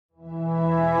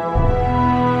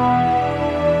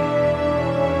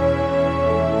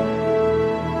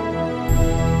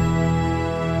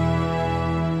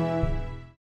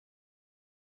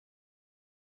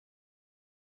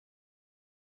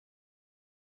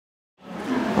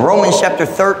Romans chapter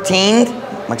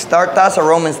 13. Mag-start ta sa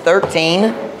Romans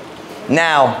 13.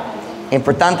 Now,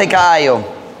 importante kaayo.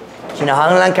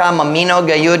 Kinahanglan ka maminaw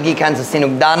gayud gikan sa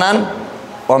sinugdanan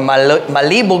or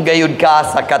malibog gayud ka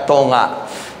sa katonga.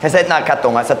 Kasi na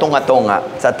katonga, sa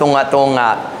tunga-tunga. Sa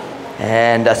tunga-tunga.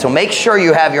 And so make sure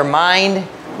you have your mind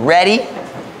ready.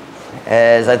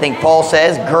 As I think Paul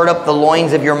says, gird up the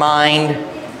loins of your mind.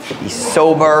 Be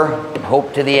sober.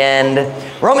 Hope to the end.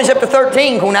 Romans chapter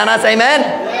 13. Kung nanas, amen?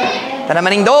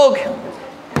 Tanamaning dog.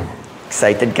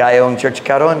 Excited kayo ang church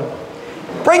karon.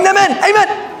 Bring them in. Amen.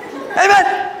 Amen.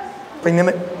 Bring them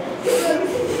in.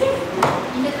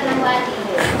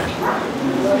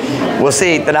 We'll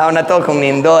see. Tanaw na to kung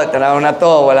nindot. Tanaw na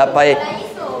to. Wala pa.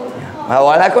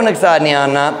 Wala ko nagsaad niya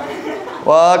na.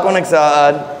 Wala ko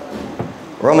nagsaad.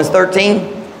 Romans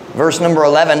 13, verse number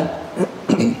 11.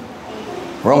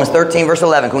 Romans 13, verse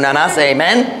 11. Kung nanas,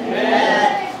 amen? Amen.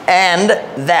 And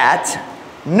that,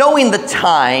 knowing the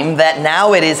time, that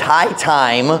now it is high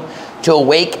time to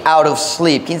awake out of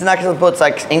sleep. It's like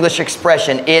English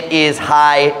expression, it is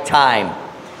high time.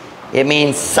 It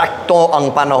means sakto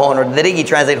ang panahon, or dirigi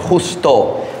translate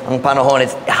husto ang panahon.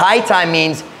 It's high time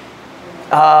means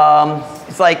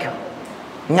it's like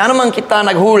nga naman kita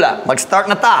naghula, mag-start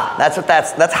na ta.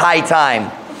 That's high time.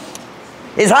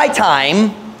 It's high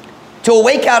time to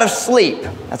awake out of sleep.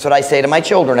 That's what I say to my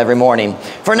children every morning.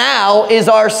 For now is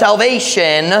our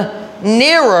salvation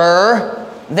nearer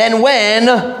than when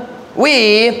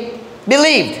we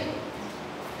believed.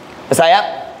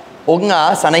 Bisaya, og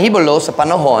nga sa nahibulo sa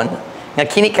panahon nga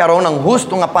kini karon ang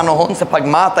husto nga panahon sa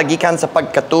pagmata gikan sa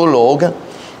pagkatulog,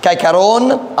 kay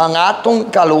karon ang atong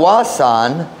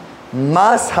kaluwasan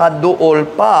mas haduol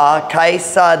pa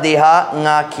kaysa diha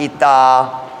nga kita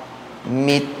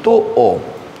mituo.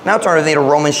 Now turn with me to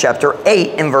Romans chapter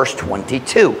 8 and verse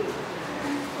 22.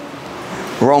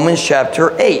 Romans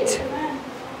chapter 8.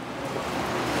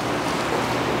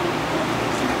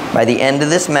 By the end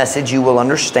of this message, you will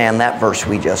understand that verse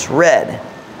we just read.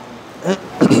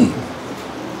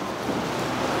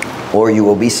 Or you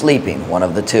will be sleeping, one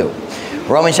of the two.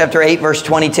 Romans chapter 8, verse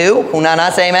 22.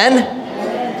 Unanas, amen?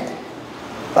 Amen.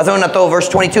 Verse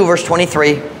 22, verse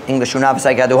 23. English,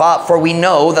 for we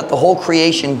know that the whole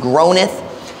creation groaneth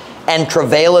and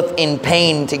travaileth in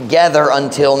pain together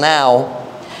until now.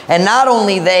 And not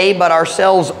only they, but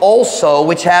ourselves also,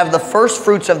 which have the first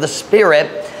fruits of the Spirit,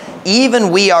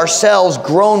 even we ourselves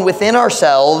groan within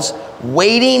ourselves,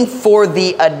 waiting for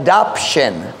the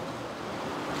adoption,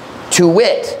 to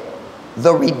wit,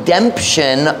 the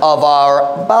redemption of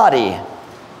our body.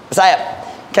 Bisaya,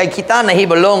 kay kita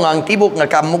nahibalong ang tibok nga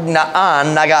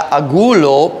kamugnaan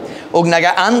nagaagulo ug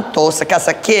nagaanto sa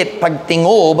kasakit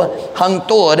pagtingob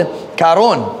hangtod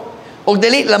karon. Ug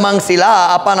dili lamang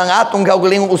sila apan ang atong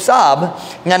kaugalingong usab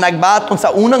nga nagbaton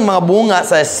sa unang mga bunga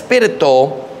sa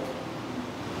espiritu.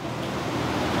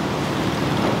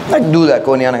 Nagdula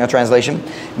ko niya ng translation.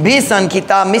 Bisan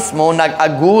kita mismo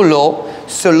nag-agulo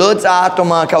sulod sa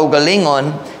atong mga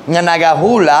kaugalingon nga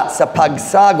nagahula sa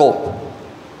pagsago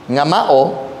nga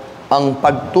mao ang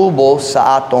pagtubo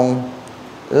sa atong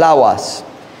lawas.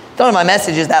 My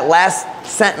message is that last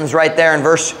sentence right there in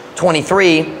verse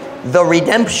 23, the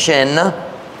redemption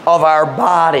of our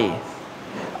body.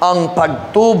 Ang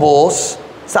pagtubos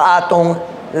sa atong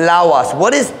lawas.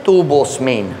 What does tubos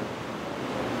mean?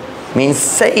 It means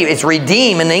save. It's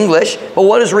redeem in English, but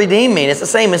what does redeem mean? It's the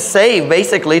same as save.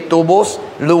 Basically, tubos,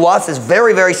 luwas is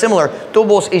very, very similar.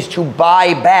 Tubos is to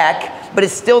buy back, but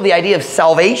it's still the idea of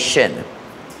salvation.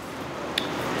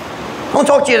 I want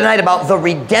to talk to you tonight about the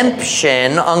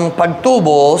redemption, ang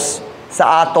pagtubos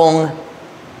sa atong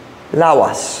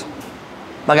lawas.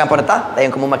 Magampo na ta,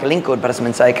 tayong kumumakalingkod para sa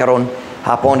mensahe karon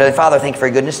hapon. Father, thank you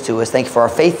for your goodness to us. Thank you for our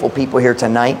faithful people here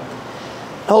tonight.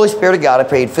 Holy Spirit of God, I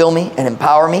pray you'd fill me and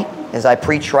empower me as I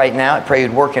preach right now. I pray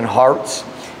you'd work in hearts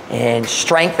and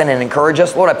strengthen and encourage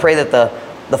us. Lord, I pray that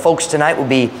the folks tonight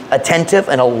will be attentive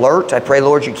and alert. I pray,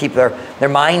 Lord, you keep their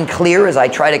mind clear as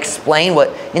I try to explain what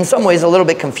in some ways is a little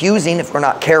bit confusing if we're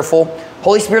not careful.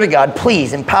 Holy Spirit of God,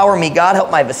 please empower me. God,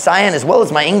 help my Visayan as well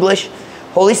as my English.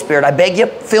 Holy Spirit, I beg you,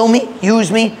 fill me,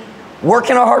 use me, work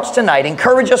in our hearts tonight.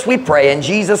 Encourage us, we pray. In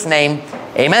Jesus' name,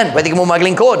 amen. Pwede ka mo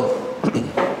maglingkod.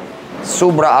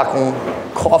 Sobra akong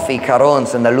coffee karon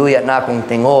sa naluya na akong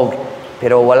tingog,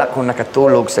 pero wala akong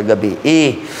nakatulog sa gabi.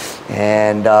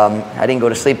 And I didn't go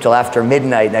to sleep till after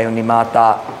midnight. Dayon ni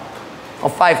mata.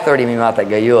 5:30 mi mata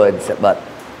gayud, but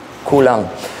kulang.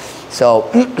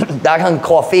 So, daghang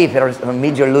coffee, pero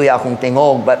medyo luya akong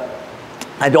tingog, but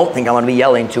I don't think I'm going to be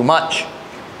yelling too much.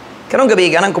 Karong gabi,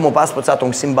 ganang kumupaspot sa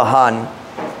atong simbahan,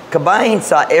 kabahin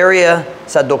sa area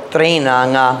sa doktrina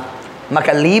nga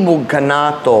makalibog ka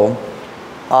nato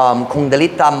kung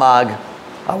dalita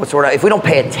if we don't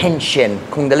pay attention,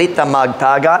 kung dalita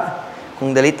magtagad,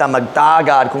 kung dalita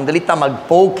magtagad, kung dalita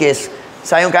mag-focus,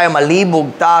 sayong kayo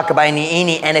malibog ta kabay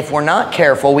niini, and if we're not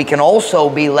careful, we can also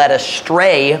be led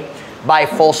astray by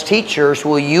false teachers who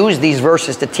will use these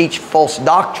verses to teach false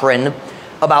doctrine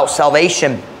about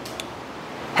salvation.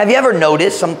 Have you ever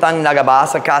noticed something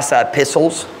nagabasa ka sa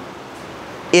epistles?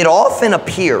 It often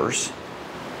appears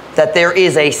that there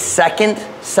is a second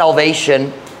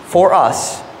salvation for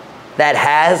us that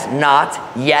has not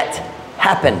yet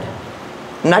happened.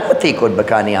 Nagpatikod ba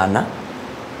ka niya na?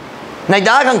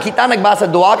 Nagdagang kita nagbasa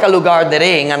dua ka lugar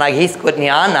dere nga naghiskot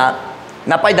niya na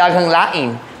napay daghang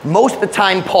lain. Most of the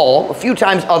time Paul, a few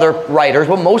times other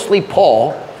writers, but mostly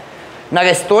Paul,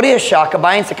 nagistorya siya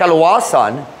kabayan sa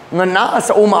kaluwasan nga naa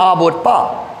sa umaabot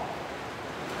pa.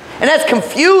 And that's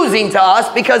confusing to us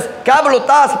because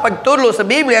kabaluta sa pagtudlo sa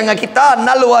Biblia nga kita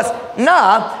naluwas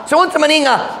na. So unsa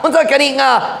kani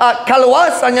nga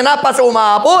kaluwasan nga napa sa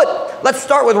umaabot. Let's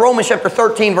start with Romans chapter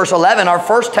 13 verse 11, our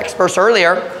first text verse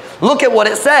earlier. Look at what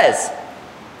it says.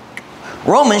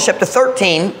 Romans chapter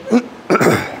 13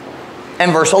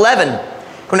 and verse 11.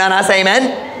 Kuna nasa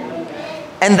amen?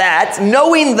 And that,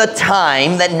 knowing the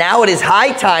time, that now it is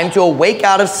high time to awake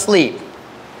out of sleep.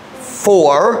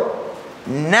 For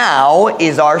now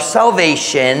is our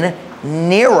salvation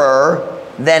nearer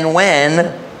than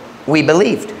when we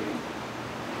believed.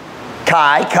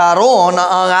 Kay karon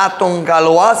ang atong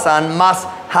kaluwasan mas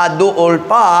haduol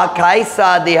pa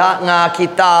kaysa diha nga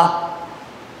kita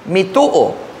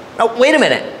mituo. Now, wait a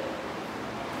minute.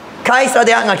 Kaysa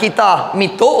diha nga kita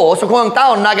mituo, so kung ang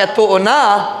tao nagatuo na,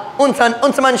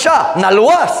 unsa man siya,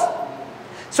 naluwas.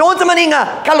 So unsa man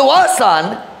nga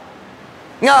kaluwasan,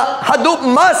 nga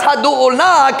mas haduol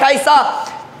na kaysa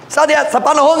sa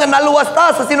panahon nga naluwas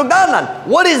ta sa sinugdanan.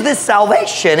 What is this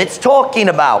salvation it's talking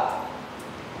about?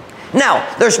 Now,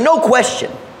 there's no question.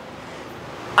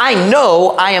 I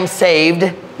know I am saved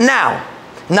now.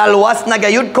 Naluwas na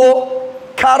gayud ko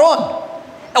karon.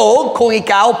 O kung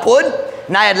ikaw pud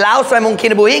naadlaw sa imong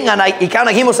kinabuhi nga ikaw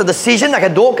naghimo sa decision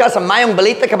nakaduol ka sa mayong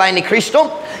balita kabayan ni Kristo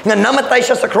nga namatay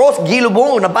siya sa cross,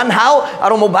 gilubong na banhaw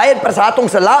aron mobayad para sa atong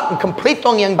sala,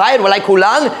 kompleto ang iyang bayad, walay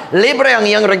kulang, libre ang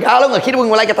iyang regalo nga kinabuhi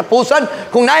walay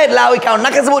katapusan. Kung naadlaw ikaw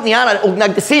nakasabot niya ug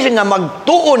nagdesisyon nga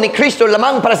magtuo ni Kristo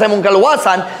lamang para sa imong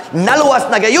kaluwasan,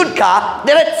 naluwas na gayud ka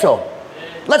diretso.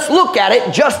 Let's look at it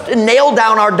just to nail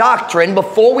down our doctrine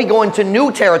before we go into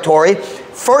new territory.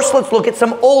 First, let's look at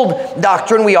some old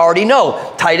doctrine we already know.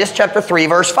 Titus chapter 3,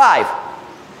 verse 5.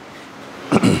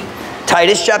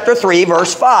 Titus chapter 3,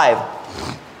 verse 5.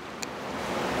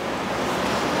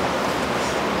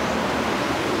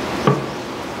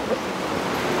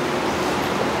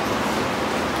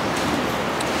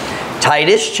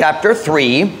 Titus chapter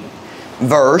 3,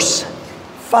 verse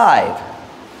 5.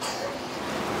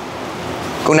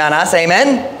 Kunana, say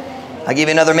amen. I'll give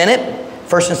you another minute.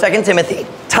 1 and 2 Timothy.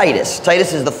 Titus.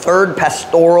 Titus is the third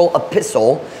pastoral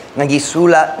epistle na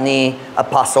gisulat ni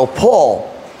Apostle Paul.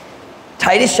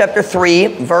 Titus chapter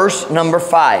 3, verse number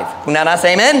 5. Kunana,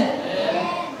 say amen.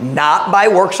 Amen. Not by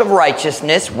works of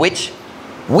righteousness, which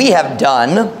we have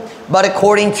done, but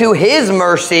according to His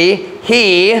mercy,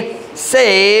 He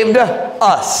saved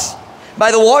us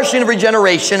by the washing of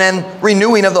regeneration and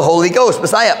renewing of the Holy Ghost.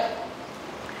 Bisaya.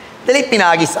 Dili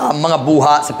pinagi sa mga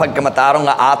buha sa pagkamatarong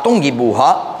nga atong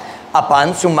gibuha, apan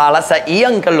sumala sa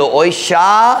iyang kaluoy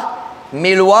siya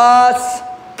miluwas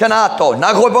kanato.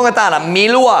 Nagkuha po nga tana,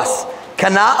 miluwas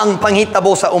kana ang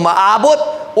panghitabo sa umaabot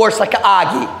or sa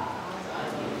kaagi.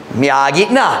 Miagi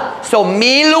na. So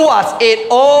miluwas, it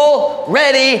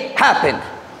already happened.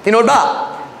 Tinod ba?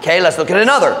 Okay, let's look at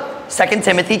another. 2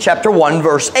 Timothy chapter 1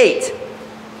 verse 8.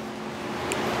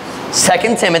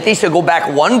 2 Timothy, so go back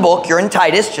one book. You're in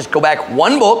Titus, just go back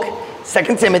one book.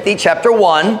 2 Timothy chapter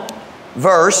 1,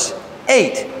 verse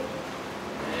 8.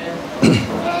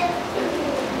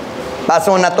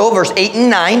 Basahin na to, verse 8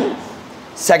 and 9.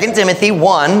 2 Timothy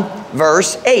 1,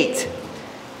 verse 8.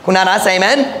 Kunana, say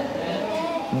amen?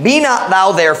 Amen. Be not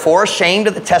thou therefore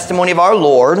ashamed of the testimony of our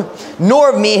Lord,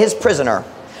 nor of me his prisoner,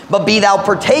 but be thou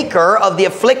partaker of the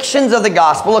afflictions of the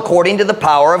gospel according to the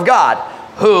power of God,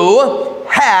 who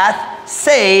hath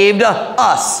saved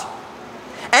us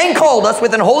and called us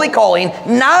with an holy calling,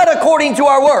 not according to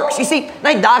our works. You see,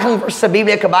 nagdaghang verse sa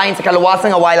Biblia kabayan sa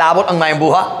kaluwasan nga way labot ang mayang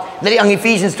buha. Dali ang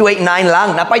Ephesians 2:8-9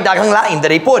 lang, napay daghang lain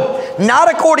dali pod.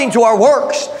 Not according to our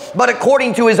works, but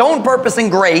according to His own purpose and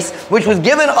grace, which was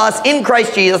given us in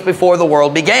Christ Jesus before the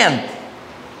world began.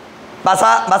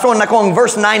 Basaon na ko ang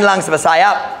verse 9 lang sa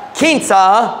Bisaya. Kinsa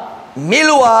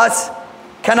miluwas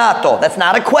kanato. That's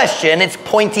not a question, it's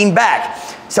pointing back.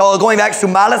 So going back,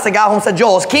 sumala sa gahom sa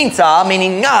Diyos, kinsa,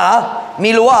 meaning nga,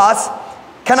 miluwas,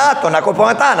 kanato,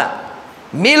 nakopangatana.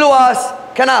 Miluwas,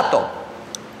 kanato.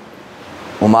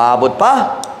 Umabot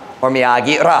pa, or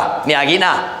miyagi ra? Miyagi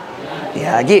na.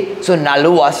 Miyagi. So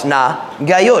naluwas na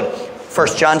gayud.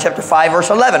 1 John chapter 5, verse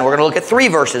 11. We're going to look at 3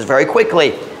 verses very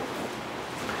quickly.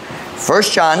 1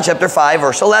 John chapter 5,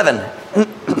 verse 11.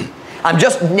 I'm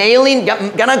just nailing,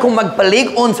 ganang kung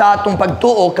magpalig-on sa atong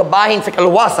pagtuo, kabahin sa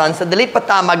kaluwasan, sa dili pa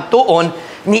ta magtuon,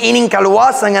 ni ining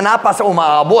kaluwasan nga napa sa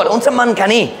umaabot. Unsa man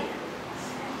kani?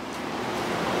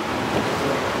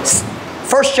 1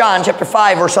 John chapter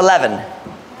 5, verse 11.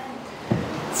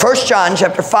 1 John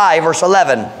chapter 5, verse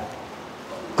 11.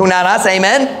 Kung nanas,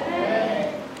 amen?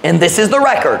 And this is the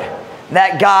record,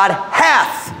 that God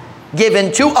hath given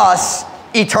to us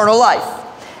eternal life.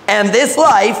 And this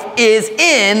life is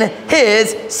in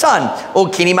His Son.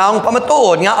 O kinimaong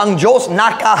pamatuod nga ang Diyos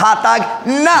nakahatag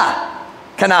na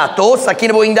kanato sa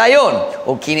kinabuhing dayon.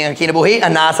 O kinabuhi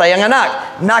ang nasa yang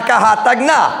anak. Nakahatag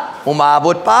na.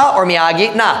 Umabot pa or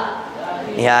miyagi na?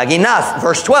 Miyagi na.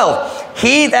 Verse 12.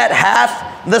 He that hath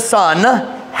the Son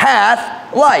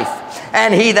hath life.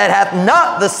 And he that hath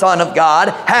not the Son of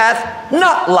God hath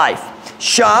not life.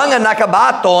 Siya nga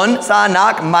nakabaton sa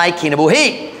anak may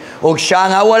kinabuhi. Ug siya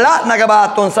nga wala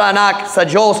nagabaton sa anak sa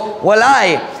Diyos,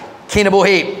 walay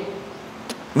kinabuhi.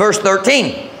 Verse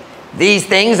 13. These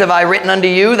things have I written unto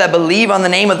you that believe on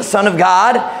the name of the Son of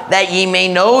God, that ye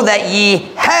may know that ye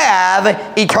have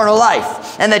eternal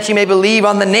life, and that ye may believe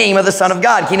on the name of the Son of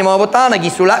God. Kini mga butana,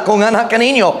 gisulat ko nga na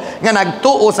kaninyo, nga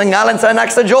nagtuo sa ngalan sa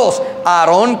anak sa Diyos,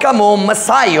 aron kamo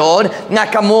masayod, nga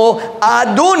kamo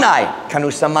adunay,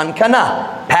 kanusaman ka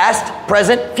na. Past,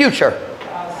 present, future.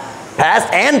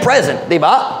 Past and present,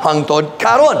 diba? Hangtod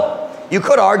karon. You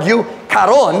could argue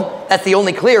karon, that's the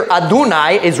only clear.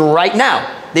 Adunay is right now,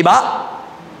 diba?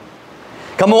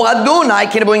 Kamu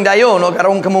adunay kinabuhing dayon o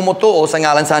karon kamu mutuo sa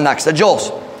ngalan sa anak sa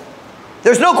Diyos.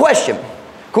 There's no question.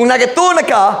 Kung nagatuna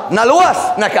ka,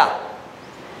 naluwas na ka.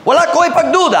 Wala ko'y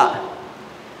pagduda.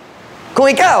 Kung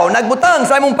ikaw nagbutang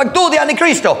sa imong pagtudian ni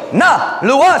Kristo, na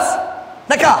luwas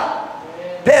na ka.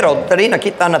 Pero tari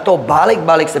nakita na to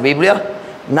balik-balik sa Biblia.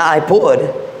 Naipod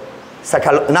sa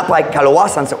napay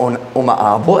kaluwasan sa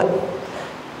umaabot.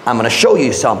 I'm going to show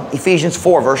you some. Ephesians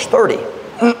 4 verse 30.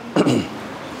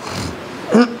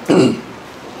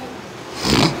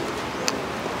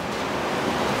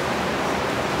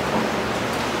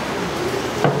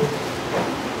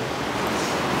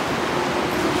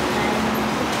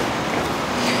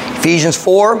 Ephesians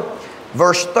 4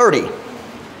 verse 30.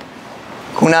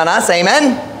 Kunanas,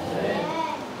 amen?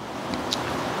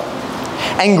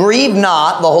 And grieve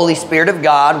not the Holy Spirit of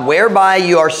God, whereby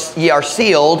ye are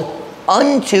sealed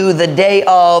unto the day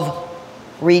of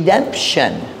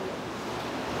redemption.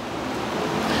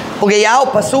 Pugayaw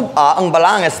pasuba ang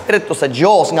balang espiritu sa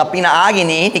Diyos nga pinaagi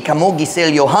ni kamo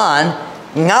giselyohan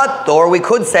ngadto, or we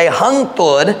could say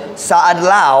hangtod sa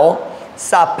adlaw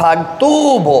sa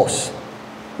pagtubos.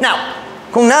 Now,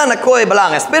 kung nanakoy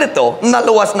balang espiritu,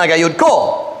 naluwas na gayud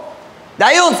ko.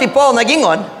 Dayon si Paul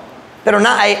nagingon, pero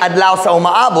na ay adlaw sa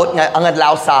umaabot nga ang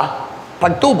adlaw sa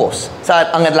pagtubos,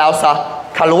 ang adlaw sa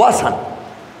kaluwasan.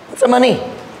 What's the money?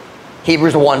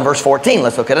 Hebrews 1 verse 14.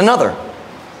 Let's look at another.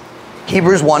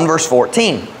 Hebrews 1 verse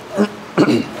 14.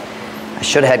 I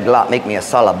should have had Glot make me a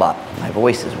salabat. My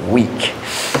voice is weak.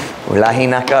 Ulahi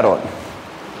na karon.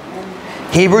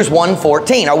 Hebrews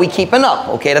 1:14. Are we keeping up?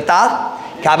 Okay na ta?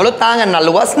 Kabalutangan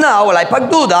naluwas na, walay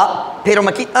pagduda, pero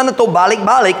makita na to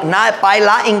balik-balik na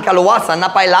pailaing kaluwasan,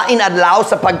 na pailaing adlaw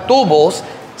sa pagtubos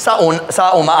sa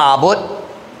umaabot.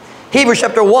 Hebrews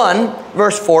chapter 1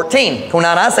 verse 14.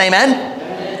 Kunanas, amen?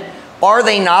 Are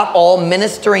they not all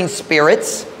ministering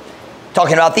spirits,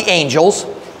 talking about the angels,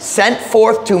 sent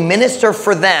forth to minister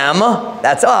for them,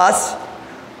 that's us,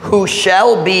 who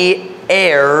shall be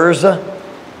heirs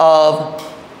of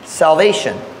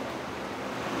salvation?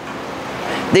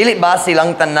 Dili ba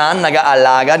silang tanan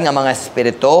nagaalagad nga mga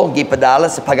espiritu gipadala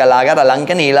sa pagalagad alang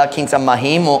kanila kinsa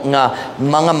mahimo nga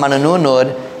mga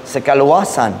manununod sa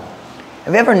kaluwasan?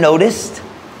 Have you ever noticed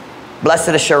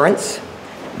blessed assurance?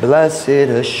 Blessed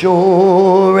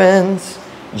assurance,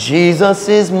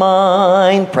 Jesus is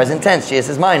mine. Present tense,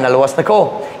 Jesus is mine. Naluwas na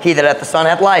ko. He that hath the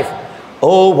Son hath life.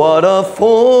 Oh, what a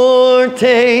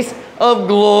foretaste of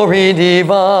glory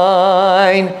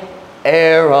divine,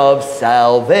 heir of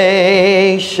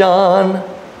salvation.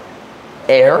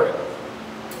 Heir?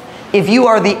 If you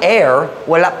are the heir,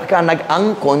 wala pa ka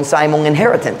nag-angkon sa imong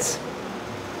inheritance.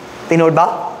 Tinood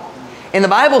ba? And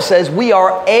the Bible says we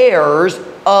are heirs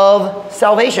of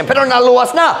salvation. Pero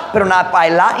naluwas na. Pero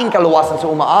napailaing kaluwasan sa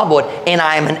umaabot, and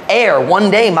I am an heir.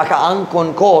 One day,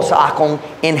 makaangkon ko sa akong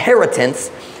inheritance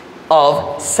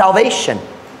of salvation.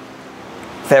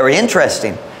 Very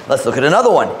interesting. Let's look at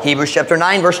another one. Hebrews chapter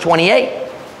 9, verse 28.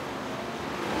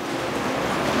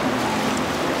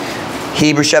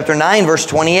 Hebrews chapter 9, verse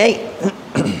 28.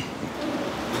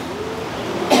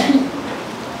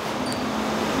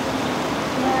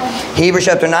 Hebrews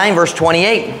chapter 9, verse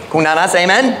 28. Kung nanas,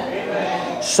 amen?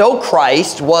 Amen? So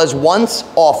Christ was once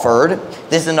offered.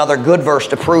 This is another good verse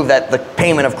to prove that the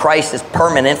payment of Christ is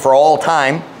permanent for all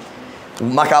time.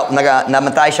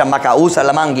 Namatay siya, makausa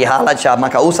lamang, gihalad siya,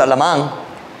 makausa lamang.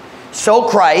 So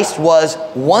Christ was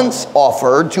once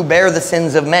offered to bear the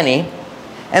sins of many,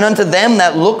 and unto them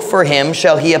that look for him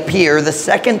shall he appear the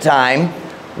second time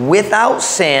without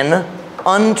sin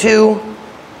unto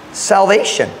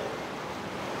salvation.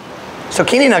 So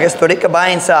kini nagastudy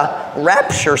kabayan sa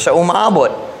rapture sa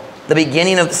umaabot, the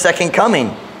beginning of the second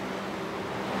coming.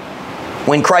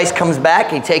 When Christ comes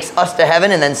back, he takes us to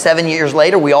heaven, and then 7 years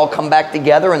later, we all come back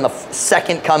together in the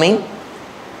second coming.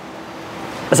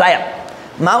 Masaya,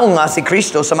 mao nga si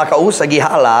Kristo sa makausa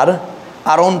gihalad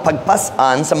aron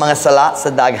pagpasan sa mga sala sa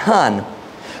daghan.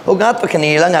 Ug ato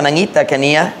kanila nga nangita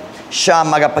kaniya siya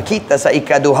magapakita sa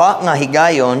ikaduha nga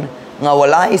higayon nga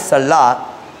walay sala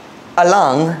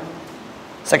alang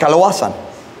sa kaluwasan.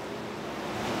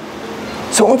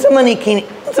 So unsa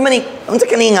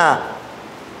kani nga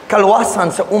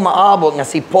kaluwasan sa umaabot nga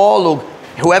si Paul ug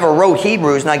whoever wrote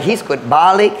Hebrews naghiskot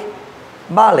balik.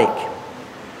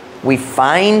 We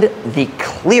find the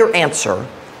clear answer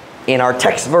in our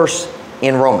text verse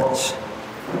in Romans.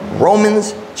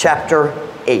 Romans chapter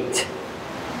 8.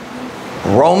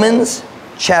 Romans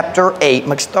chapter 8.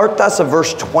 Mag-start ta sa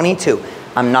verse 22.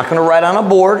 I'm not going to write on a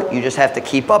board. You just have to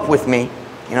keep up with me.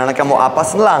 Kinala mo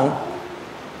apas lang.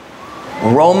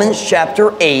 Romans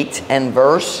chapter 8 and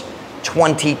verse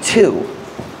 22.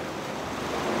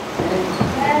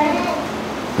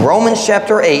 Romans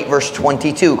chapter 8 verse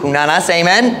 22. Kung nanas,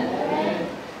 amen?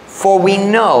 For we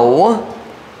know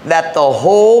that the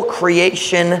whole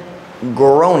creation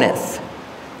groaneth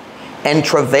and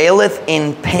travaileth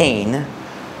in pain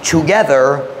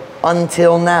together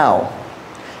until now.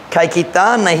 Kay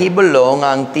kita nahibalo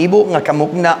nga ang tibo nga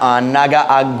kamugnaan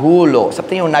nagaagulo.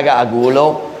 Sabta niyo nagaagulo?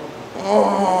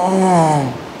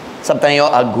 Sabta niyo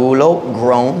agulo,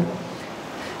 groan.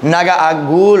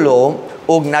 Nagaagulo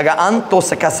ug nagaanto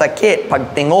sa kasakit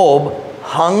pagtingob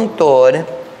hangtod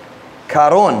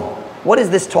karon. What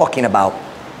is this talking about?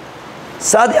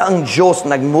 Sadi ang Diyos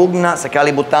nagmugna sa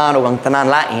kalibutan ug ang tanan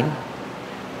lain,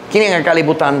 kini nga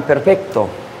kalibutan perpekto.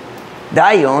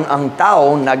 Dayon ang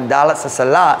tao nagdala sa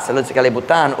sala sa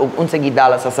kalibutan ug unsa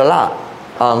gidala sa sala?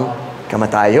 Ang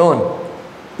kamatayon.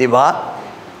 Di ba?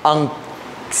 Ang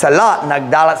sala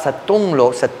nagdala sa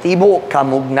tunglo sa tibo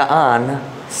kamugnaan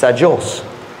sa Dios.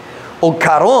 Ug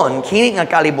karon kini nga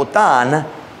kalibutan,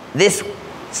 this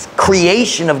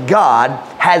creation of God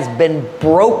has been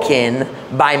broken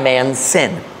by man's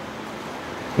sin.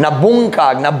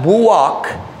 Nabungkag,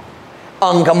 nabuwak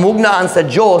ang kamugnaan sa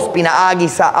Diyos pinaagi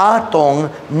sa atong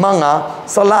mga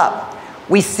sala.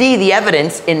 We see the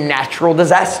evidence in natural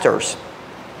disasters.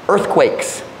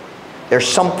 Earthquakes. There's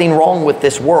something wrong with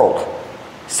this world.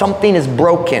 Something is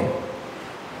broken.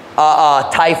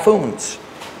 Typhoons.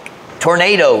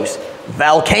 Tornadoes.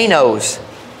 Volcanoes.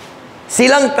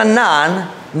 Silang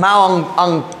tanan, mao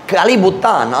ang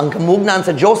kalibutan, ang kamugnaan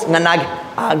sa Diyos nga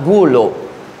nag-agulo.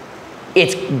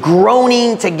 It's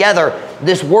groaning together.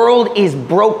 This world is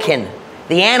broken.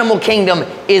 The animal kingdom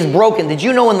is broken. Did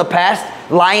you know in the past,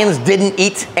 lions didn't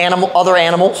eat other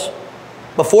animals?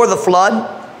 Before the flood,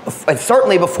 and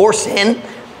certainly before sin,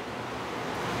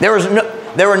 there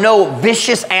were no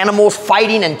vicious animals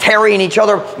fighting and tearing each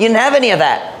other. You didn't have any of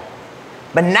that.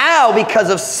 But now, because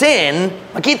of sin,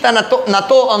 makita na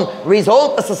to ang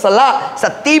result sa sala, sa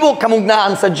tibok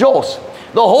kamugnaan sa Diyos.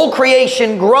 The whole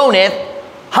creation groaneth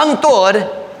hangtod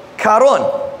karon.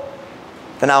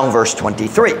 Now in verse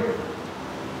 23.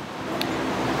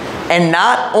 And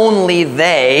not only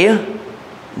they,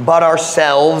 but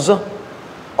ourselves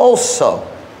also.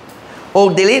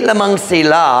 O dili lamang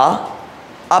sila,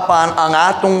 apan ang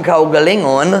atong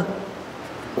kaugalingon,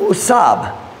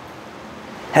 usab.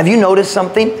 Have you noticed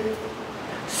something?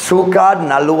 Sukad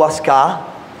naluwas ka,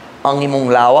 ang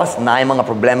imong lawas na ay mga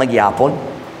problema gyapon.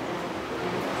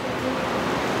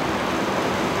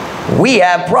 We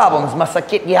have problems,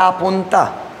 masakit gyapon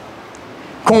ta.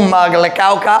 Kung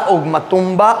maglakaw ka ug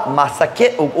matumba,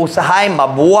 masakit ug usahay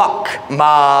mabuwak,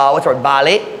 what's the word?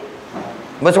 Bali?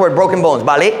 What's the word? Broken bones,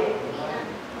 bali?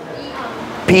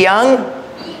 Piang?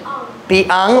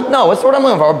 No, what's the word I'm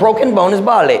looking for? A broken bone is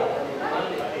bali.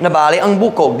 Nabali ang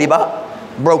bukog, di ba?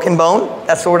 Broken bone,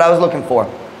 that's the word I was looking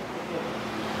for.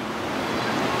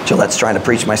 Gillette's trying to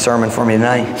preach my sermon for me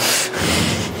tonight.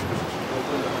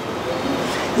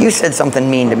 You said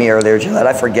something mean to me earlier, Gillette.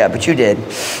 I forget, but you did.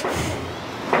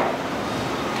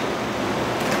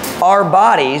 Our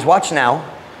bodies, watch now,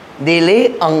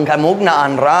 dili ang kamug na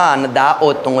anra na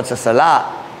daot tungod sa sala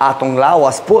atong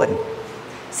lawas pud.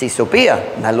 Si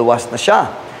Sophia, naluwas na siya.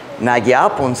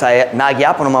 Nagyapon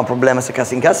ang mga problema sa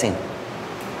kasing-kasing.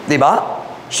 Diba?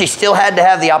 She still had to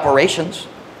have the operations.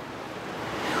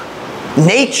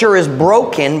 Nature is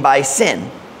broken by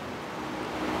sin.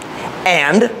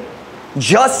 And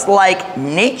just like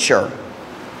nature,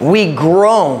 we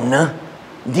groan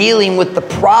dealing with the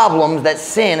problems that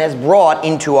sin has brought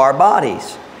into our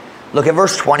bodies. Look at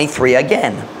verse 23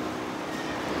 again.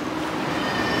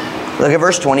 Look at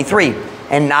verse 23.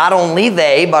 And not only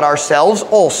they, but ourselves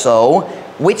also,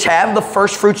 which have the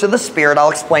first fruits of the Spirit, I'll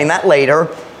explain that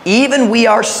later, even we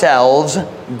ourselves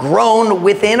groan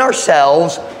within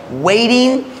ourselves,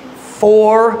 waiting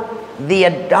for the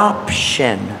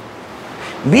adoption.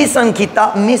 Bisan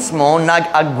kita mismo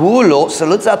nag-agulo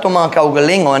sulod sa atong mga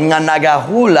kaugalingon nga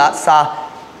nagahula sa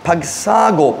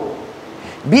pagsagop.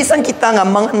 Bisan kita nga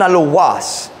mga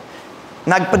naluwas,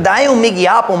 nagpadayong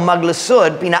migyapong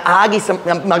maglusod, pinaagi sa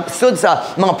magsud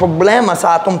sa mga problema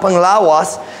sa atong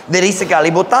panglawas diri sa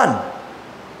kalibutan.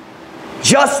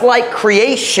 Just like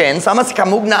creation, sama sa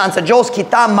kamugnaan sa Diyos,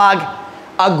 kita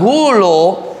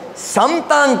mag-agulo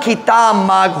samtang kita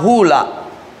maghula.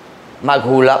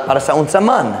 Maghula para sa unsa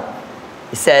man.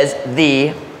 It says,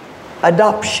 the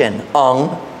adoption,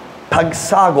 ang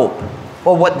pagsagop.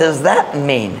 Well, what does that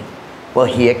mean? Well,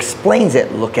 he explains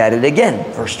it. Look at it again.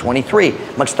 Verse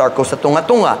 23. Mag-start ko sa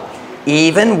tunga-tunga.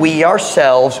 Even we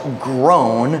ourselves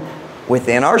groan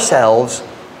within ourselves,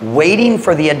 waiting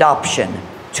for the adoption.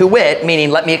 To wit, meaning,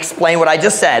 let me explain what I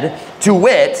just said. To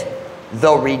wit,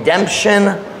 the redemption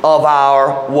of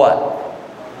our what?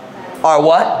 Our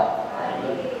what?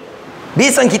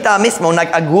 Bisan kita mismo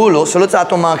nag-agulo sulod sa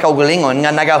atong mga kaugalingon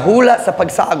nga nagahula sa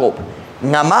pagsagop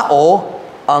nga mao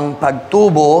ang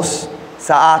pagtubos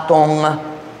sa atong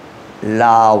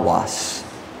lawas.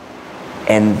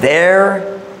 And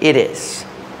there it is.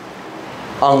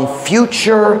 Ang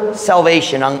future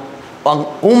salvation, ang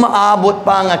umaabot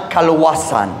pa nga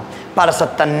kaluwasan para sa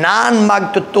tanan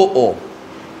magtutuo,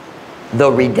 the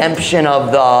redemption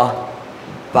of the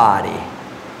body.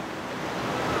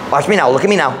 Watch me now, look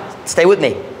at me now. Stay with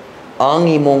me. Ang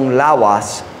imong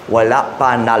lawas wala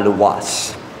pa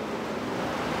naluwas.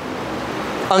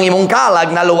 Ang imong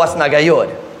kalag naluwas na gayud.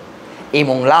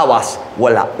 Imong lawas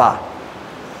wala pa.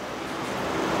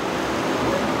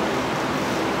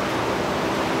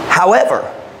 However,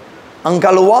 ang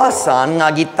kaluwasan nga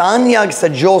gitanyag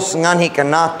sa Diyos nganhi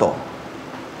kanato,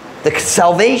 the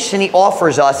salvation He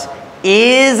offers us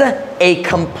is a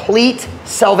complete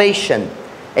salvation.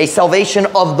 A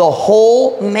salvation of the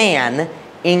whole man,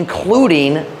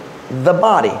 including the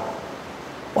body.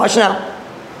 Watch now.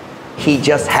 He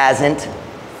just hasn't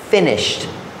finished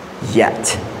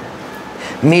yet.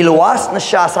 Miluwas na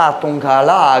siya sa atong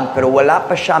kalag, pero wala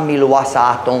pa siya miluwas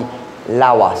sa atong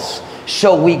lawas.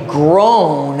 So we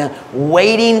groan,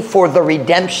 waiting for the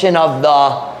redemption of the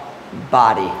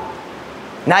body.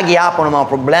 Nagyapon ang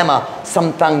mga problema,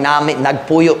 samtang namin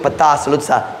nagpuyo pata sulod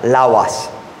sa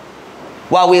lawas.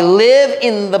 While we live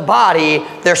in the body,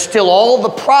 there's still all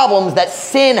the problems that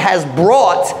sin has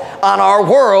brought on our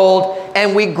world,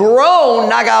 and we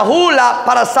groan, nagahula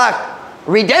para sa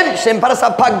redemption, para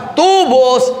sa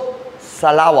pagtubos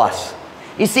sa lawas.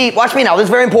 You see, watch me now, this is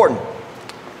very important.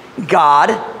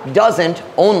 God doesn't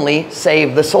only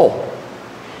save the soul.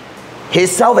 His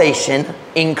salvation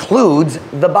includes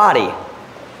the body.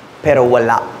 Pero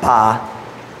wala pa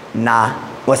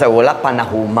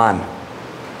nahuman.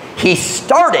 He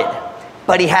started,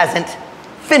 but He hasn't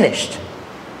finished.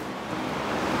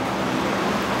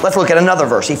 Let's look at another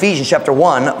verse. Ephesians chapter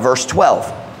 1, verse 12.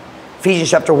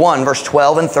 Ephesians chapter 1, verse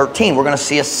 12 and 13. We're going to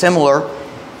see a similar,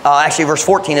 actually verse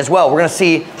 14 as well. We're going to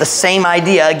see the same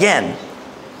idea again.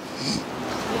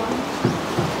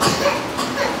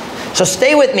 So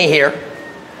stay with me here.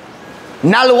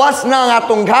 Naluwas na ang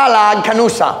atong kalag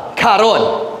kanusa,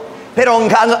 karon. Pero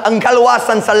ang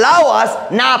kaluwasan sa lawas,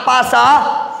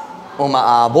 napasa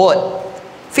umaabot.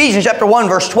 Ephesians chapter 1,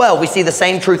 verse 12, we see the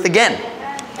same truth again.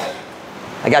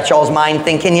 I got y'all's mind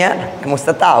thinking yet?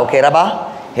 Kamusta ta? Okay ra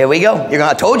ba? Here we go.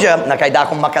 I told you, nakay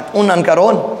dakong makatunan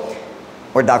karon.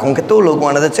 Or dakong katulog,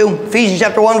 one of the two. Ephesians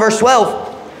chapter 1, verse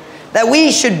 12. That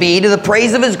we should be to the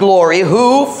praise of His glory,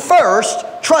 who first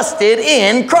trusted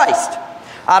in Christ.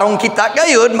 Aron kita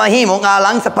gayud mahimong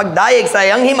alang sa pagdayeg sa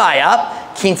iyang himaya,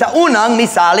 kinsa unang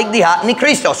misalig diha ni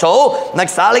Kristo. So,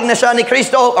 nagsalig na siya ni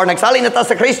Kristo, or nagsalig na ta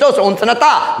sa Kristo, so unsa na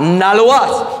ta?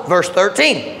 Naluwas. Verse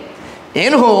 13.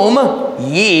 In whom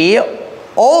ye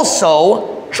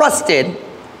also trusted.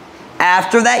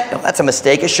 After that, that's a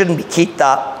mistake. It shouldn't be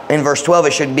kita. In verse 12,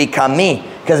 it should be kami.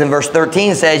 Because in verse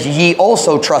 13 it says, ye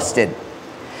also trusted.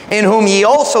 In whom ye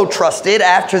also trusted,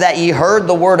 after that ye heard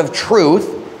the word of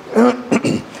truth,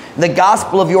 the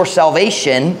gospel of your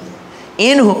salvation,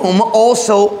 in whom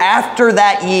also after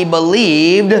that ye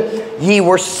believed, ye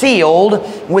were sealed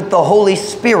with the Holy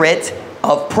Spirit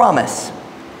of promise.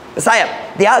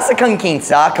 Bisaya, diya sa kang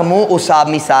kinsa, kamu usab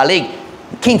misalig.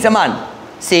 Kinsa man,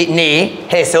 si ni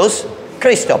Jesus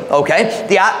Kristo. Okay?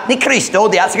 Diya ni Kristo,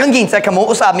 diya sa kang kinsa,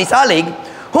 kamu usab misalig.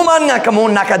 Human nga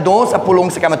kamu nakadong sa pulong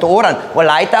sa kamatuoran.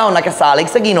 Walay tao nakasalig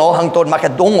sa Ginoo hangtod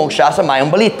makadungog siya sa mayong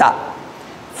balita.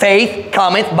 Faith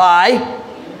cometh by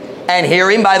and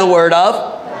hearing by the word of.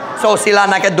 So sila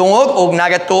nakadungog o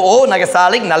nagatuo,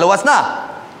 nagasalig, naluwas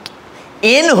na.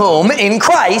 In whom, in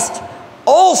Christ,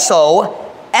 also,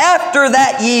 after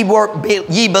that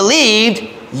ye believed,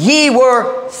 ye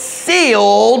were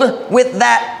sealed with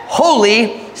that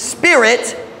Holy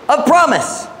Spirit of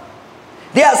promise.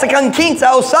 Diya sa kang kinsa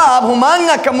usab,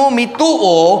 humanga kamo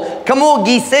mituo, kamo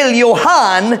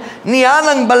giselyohan, niya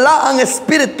ng balaang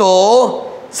espiritu,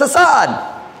 sa saad.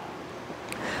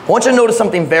 I want you to notice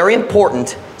something very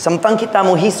important. Samtang kita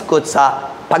mo hiskot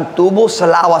sa pagtubo sa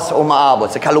lawas sa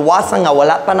umaabot, sa kaluwasan nga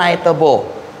wala pa na itabo.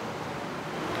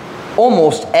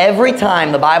 Almost every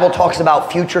time the Bible talks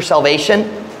about future salvation,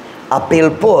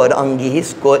 apil pod ang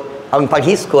gihiskot, ang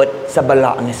paghiskot sa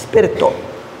balaang espiritu.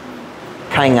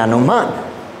 Kaya nga naman.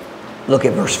 Look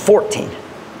at verse 14.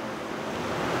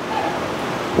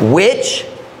 Which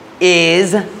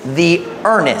is the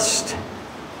earnest.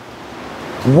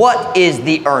 What is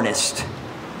the earnest?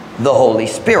 The Holy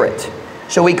Spirit.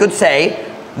 So we could say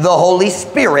the Holy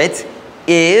Spirit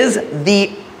is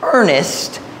the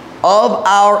earnest of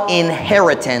our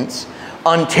inheritance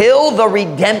until the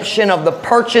redemption of the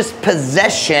purchased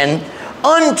possession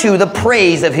unto the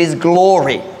praise of His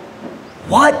glory.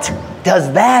 What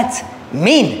does that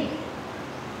mean?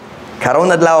 Karon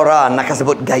adlaw ra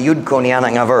nakasabot gayud ko niya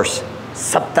nga verse.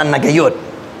 Sabtan na gayud.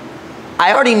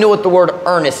 I already know what the word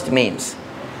earnest means.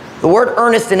 The word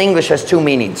earnest in English has two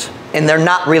meanings, and they're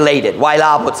not related. Why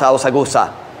labot sa usagusa?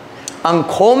 Ang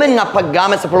common nga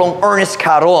paggamit sa pulong earnest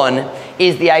karon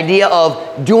is the idea of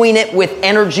doing it with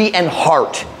energy and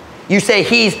heart. You say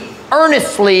he's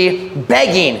earnestly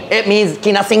begging. It means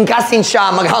kinasingkasin siya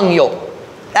maghangyo.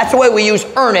 That's the way we use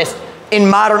earnest in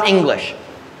modern English.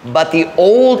 But the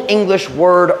old English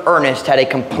word earnest had a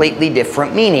completely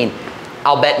different meaning.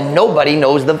 I'll bet nobody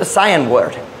knows the Visayan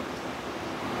word.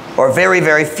 Or very,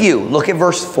 very few. Look at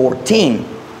verse 14.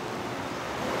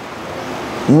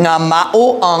 Nga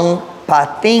mao ang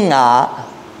patinga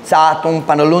sa atong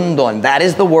panulundon. That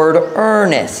is the word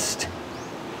earnest.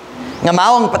 Nga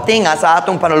mao ang patinga sa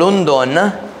atong panulundon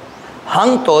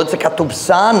hangtod sa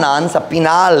katubsanan sa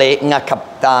pinali nga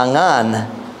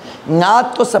kaptangan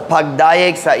ngadto sa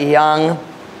pagdayeg sa iyang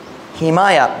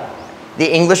himaya.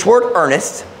 The English word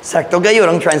earnest, sakto gayon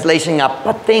ang translation nga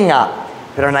patinga.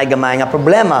 Pero naigamay nga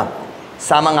problema.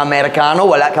 Sa mga Amerikano,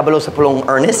 wala kabalo sa pulong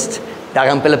earnest.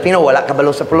 Dagang Pilipino, wala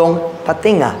kabalo sa pulong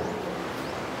patinga.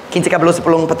 Kinsa kabalo sa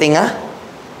pulong patinga?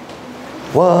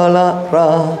 Wala ra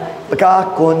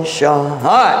pagkakon siya.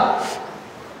 Alright.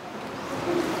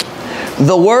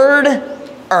 The word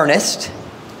earnest,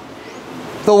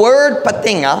 the word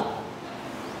patinga,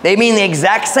 they mean the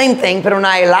exact same thing, pero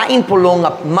nailain pulong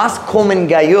mas common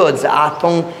gayud sa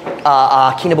atong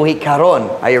kinabuhi karon.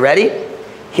 Are you ready?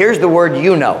 Here's the word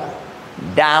you know.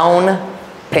 Down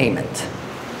payment.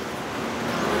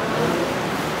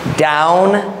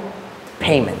 Down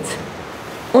payment.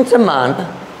 Unsa man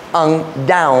ang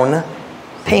down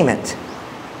payment?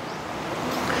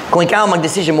 Kung ikaw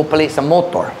mag-decision mo palit sa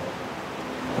motor,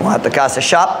 muhata ka sa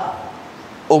shop,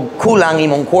 o kulang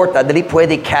imong kwarta, dali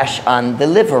pwede cash on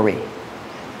delivery.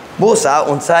 Busa,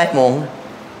 unsay mong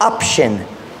option.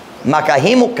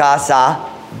 Makahimo ka sa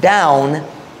down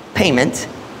payment.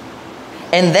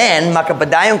 And then,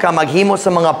 makapadayon ka maghimo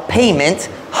sa mga payment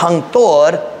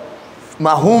hangtod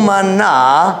mahuman na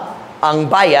ang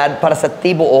bayad para sa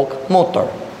tibuok motor.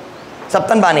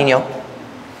 Sabtan ba ninyo?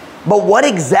 But what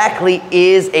exactly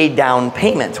is a down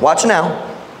payment? Watch now.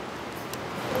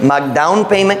 Mag-down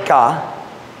payment ka,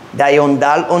 dayon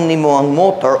dalon nimo ang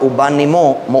motor, uban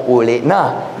nimo mouli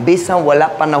na. Bisan wala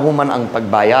pa nahuman ang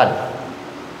pagbayad.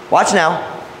 Watch now.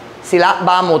 Sila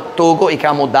ba mo tugo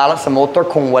ikaw mo dala sa motor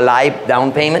kung walay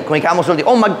down payment? Kung ikaw mo sulti,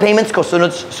 mag-payments ko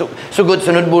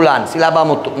sunod bulan. Sila ba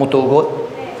mo tugot?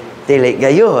 Dili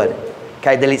gayod.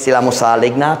 Kaya dili sila mo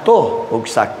salig na to. Ug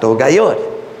sakto gayod.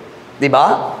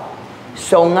 Diba?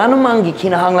 So nga naman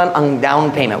gikinahanglan ang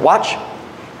down payment. Watch.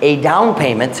 A down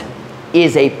payment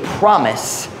is a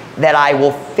promise that I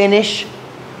will finish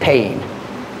paying.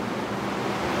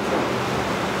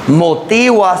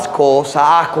 Motiwas ko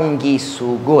sa akong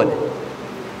gisugod.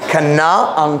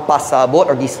 Kana ang pasabot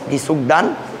or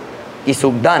gisugdan.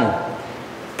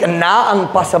 Kana ang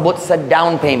pasabot sa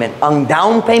down payment. Ang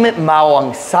down payment mao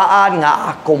ang saad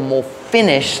nga ako mo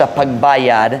finish sa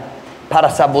pagbayad para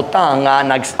sa butang nga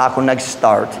ako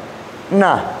nag-start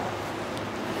na.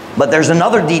 But there's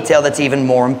another detail that's even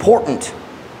more important.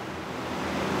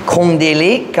 Kung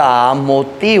dili ka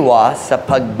motiwa sa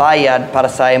pagbayad para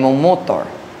sa imong motor,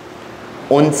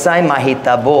 unsay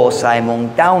mahitabo sa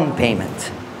imong down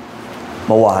payment?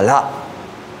 Mawala.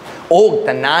 O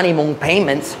tanan imong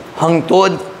payments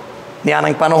hangtod niya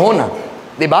ng panahon na.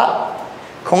 Diba?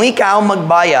 Kung ikaw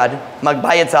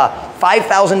magbayad sa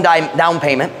 5,000 down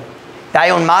payment,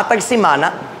 dayon matag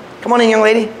simana, come on in young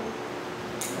lady.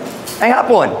 Ay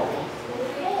hapon.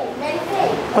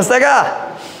 Musta ka?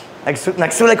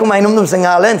 Nagsulay ko mainumdum sa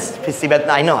ngalan. Si Bet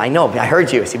na, I know, I heard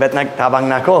you. Si Bet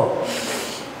nagtabang na ako.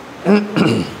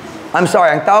 I'm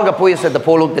sorry, ang tawag po sa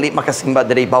dapulog, dili makasimba,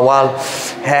 dili bawal.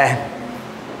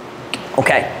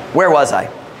 Okay, where was I?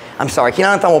 I'm sorry,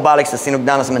 kailangan tayo mabalik sa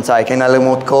sinugdanan sa mensahe, kaya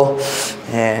nalimut ko.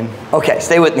 Okay,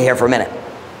 stay with me here for a minute.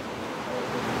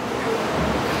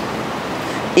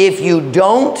 If you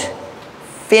don't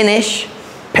finish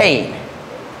paying,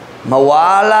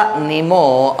 mawala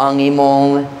nimo ang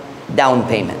imong down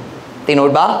payment.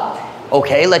 Tinod ba?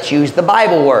 Okay, let's use the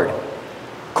Bible word.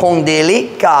 Kung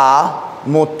dili ka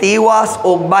motiwas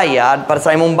og bayad para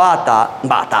sa imong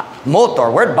motor.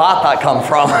 Where'd bata come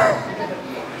from?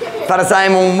 Para sa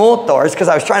imong motors, because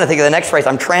I was trying to think of the next phrase.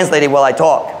 I'm translating while I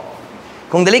talk.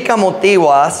 Kung dili ka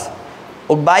motiwas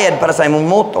og bayad para sa imong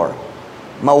motor,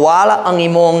 mawala ang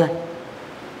imong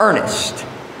earnest.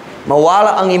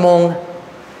 Mawala ang imong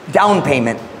down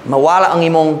payment. Mawala ang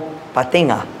imong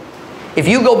patinga. If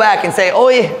you go back and say,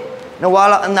 oy,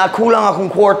 nakulang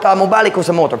akong kwarta, mabalik ko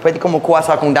sa motor. Pwede ko makuha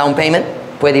sa akong down payment?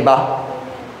 Pwede ba?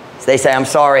 So they say, I'm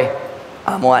sorry.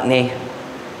 Amuat ni.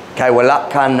 Kaya wala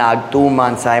ka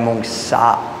nagtuman sa imong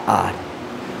saad.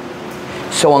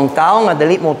 So ang tao nga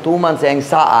dali mo tuman sa iyang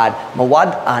saad,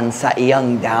 mawad-an sa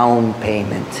iyang down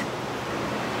payment.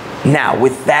 Now,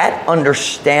 with that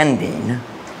understanding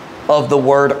of the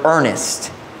word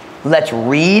earnest, let's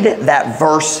read that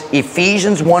verse,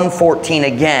 Ephesians 1:14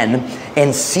 again,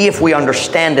 and see if we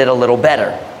understand it a little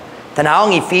better.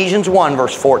 Tanawang Ephesians 1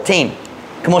 verse 14.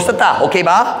 Kamusta ta? Okay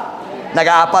ba?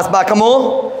 Nag-aapas ba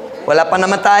kamo? Wala pa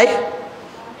namatay?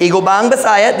 Igo ba ang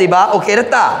Bisaya? Di ba? Okay na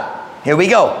ta. Here we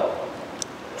go.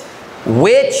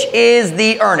 Which is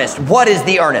the earnest? What is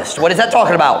the earnest? What is that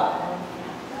talking about?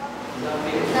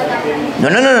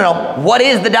 No. What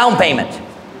is the down payment?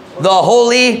 The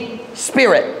Holy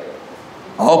Spirit.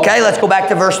 Okay, let's go back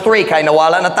to verse 3. Kay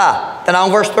nawala na ta. Tanawang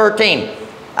verse 13.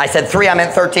 I said 3, I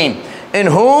meant 13. In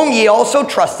whom ye also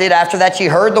trusted after that ye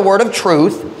heard the word of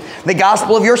truth, the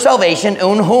gospel of your salvation,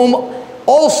 in whom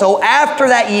also after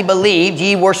that ye believed,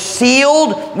 ye were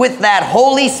sealed with that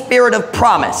Holy Spirit of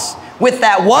promise. With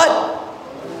that what?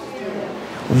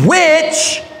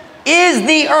 Which is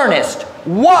the earnest.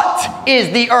 What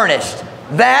is the earnest?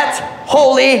 That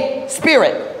Holy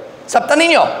Spirit. Saptan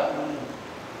ninyo.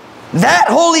 That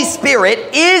Holy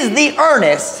Spirit is the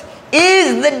earnest,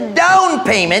 is the down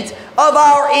payment of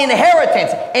our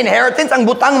inheritance. Inheritance, ang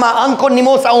butang maangkon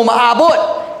nimo sa umaabot.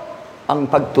 Ang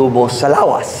pagtubo sa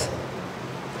lawas.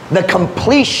 The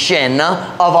completion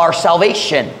of our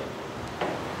salvation.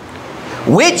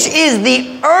 Which is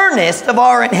the earnest of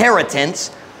our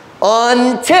inheritance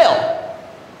until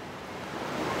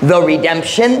the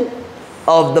redemption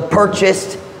of the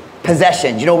purchased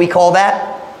possessions. You know what we call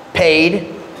that? Paid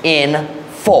in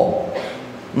full.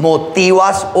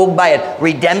 Motiwas og bayad.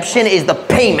 Redemption is the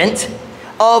payment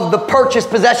of the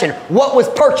purchased possession. What was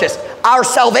purchased? Our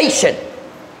salvation.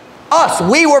 Us,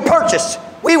 we were purchased.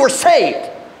 We were saved.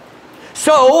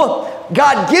 So,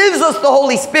 God gives us the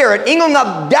Holy Spirit, ingong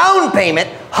nga down payment,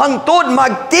 hangtod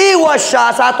magtiwas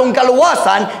siya sa atong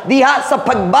kaluwasan diha sa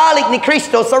pagbalik ni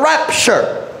Kristo sa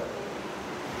rapture.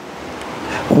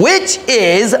 Which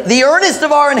is the earnest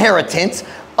of our inheritance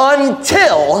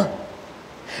until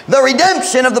the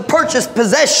redemption of the purchased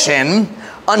possession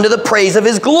under the praise of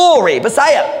His glory.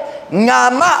 Bisaya,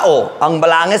 nga mao, ang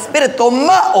balang espiritu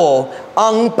mao,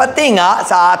 ang patinga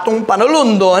sa atong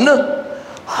panulundon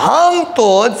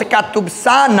hangtod sa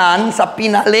katubsanan sa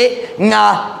pinali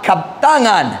nga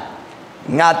kabtangan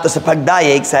ngadto sa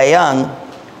pagdayeg sa iyang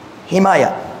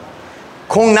himaya.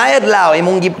 Kung nayadlaw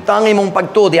imong gibutang imong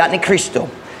pagtuo ni Kristo,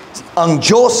 ang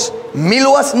Diyos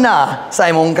miluwas na sa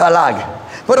imong kalag.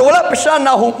 Pero wala pa siya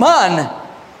nahuman.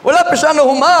 Wala pa siya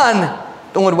nahuman.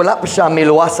 Tungod wala pa siya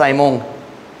miluwas sa imong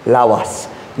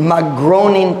lawas.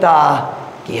 Mag-groaning ta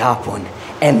gihapon.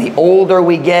 And the older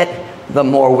we get, the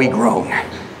more we groan.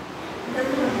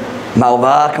 Mao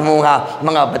ba kamo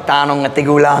mga batanong nga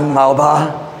tigulang? Mao ba?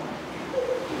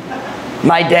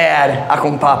 My dad,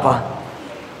 akong papa,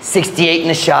 68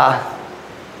 na siya.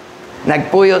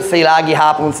 Nagpuyot sila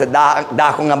gihapon sa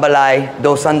dakong nga balay,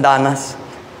 2 andanas.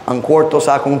 Ang kwarto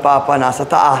sa akong papa nasa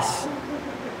taas.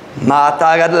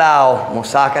 Matagad lao,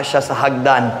 musaka siya sa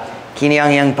hagdan. Kini ang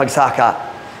iyang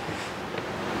pagsaka.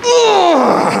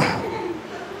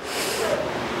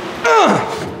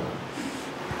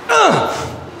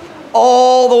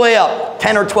 All the way up,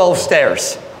 10 or 12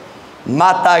 stairs.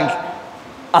 Matag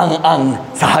ang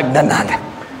sa hagdanan.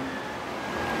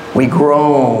 We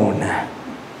groan,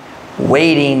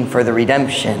 waiting for the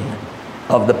redemption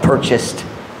of the purchased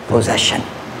possession.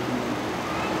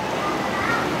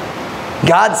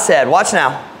 God said, watch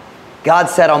now,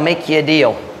 God said, I'll make you a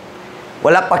deal.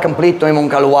 Wala pa kompleto imong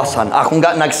kaluwasan. Akong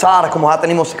nagsara, kumuhatan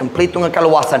nimo sa kompleto nga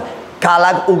kaluwasan.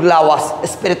 Kalag ug lawas,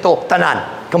 espiritu,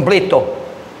 tanan, kompleto.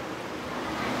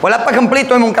 Wala pa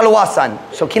kompleto imong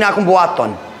kaluwasan. So kina akong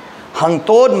buhaton.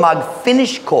 Hangtod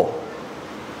mag-finish ko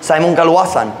sa imong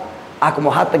kaluwasan,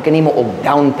 ako mohatag kanimo og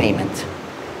down payment.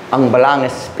 Ang balang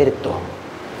espiritu.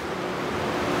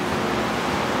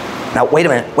 Now, wait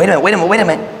a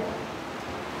minute.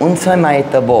 Unsay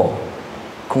mahitabo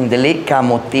kung dili ka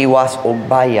motiwas og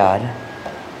bayad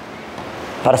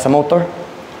para sa motor,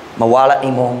 mawala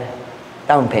imong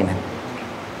down payment.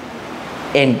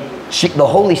 And the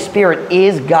Holy Spirit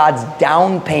is God's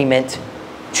down payment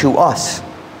to us.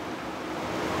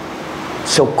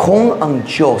 So kung ang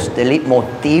Diyos dili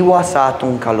motiwa sa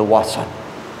atong kaluwasan,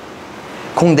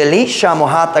 kung dili siya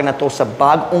mohatag na to sa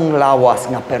bagong lawas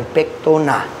nga perpekto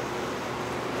na,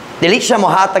 dili siya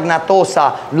mohatag na to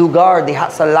sa lugar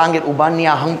diha sa langit uban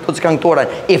niya hangtod sa kangturan,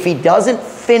 if He doesn't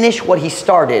finish what He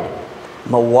started,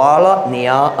 mawala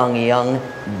niya ang iyang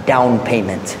down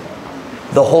payment.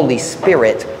 The Holy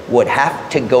Spirit would have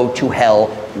to go to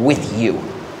hell with you.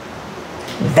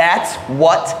 That's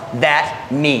what that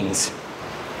means.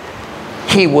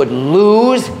 He would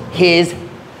lose his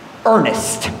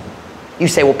earnest. You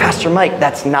say, well, Pastor Mike,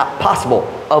 that's not possible.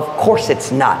 Of course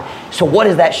it's not. So what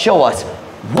does that show us?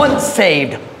 Once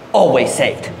saved, always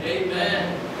saved.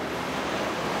 Amen.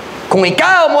 Kung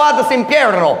ikaw mo ato sa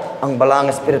impyerno, ang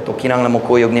balang espiritu kinahanglan mo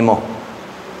kuyog nimo.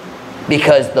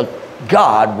 Because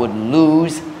God would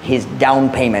lose his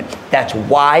down payment. That's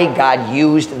why God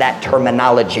used that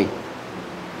terminology.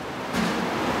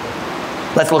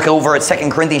 Let's look over at 2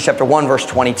 Corinthians chapter 1, verse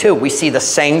 22. We see the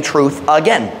same truth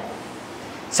again.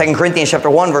 2 Corinthians chapter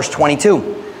 1, verse 22.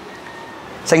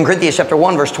 2 Corinthians chapter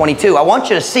 1, verse 22. I want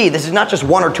you to see, this is not just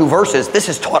 1 or 2 verses. This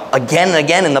is taught again and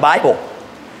again in the Bible.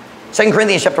 2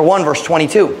 Corinthians chapter 1, verse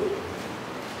 22.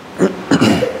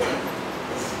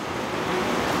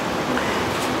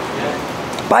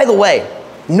 By the way,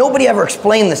 nobody ever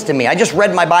explained this to me. I just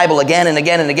read my Bible again and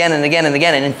again and again and again and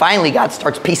again, and then finally God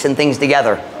starts piecing things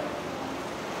together.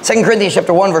 2 Corinthians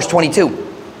chapter 1, verse 22.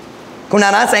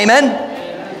 Kunana, say amen?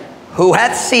 Amen. Who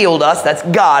hath sealed us, that's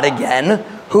God again,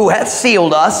 who hath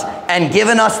sealed us and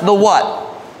given us the what?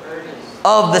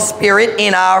 Of the Spirit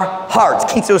in our hearts.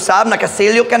 Kinsusab,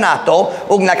 nakasilyo ka nato,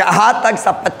 ug nakahatag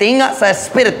sa patinga sa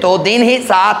Espiritu dinhi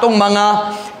sa atong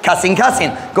mga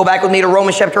kasing-kasing. Go back with me to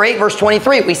Romans chapter 8, verse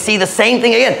 23. We see the same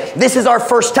thing again. This is our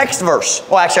first text verse.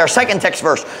 Well, actually, our second text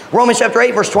verse. Romans chapter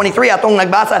 8, verse 23. Atong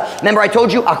nagbasa. Remember I told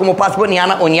you, ako mo pasbot ni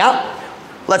ana unya?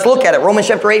 Let's look at it. Romans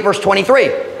chapter 8, verse 23.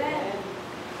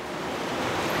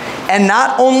 And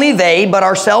not only they, but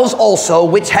ourselves also,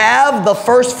 which have the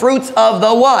first fruits of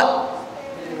the what?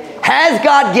 Has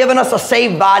God given us a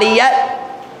saved body yet?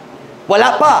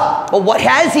 Wala pa. But what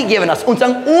has He given us?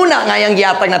 Unsang una ngayang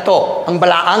giyatag na to? Ang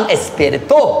balaang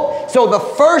espiritu. So the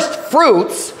first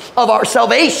fruits of our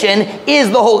salvation is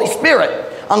the Holy Spirit.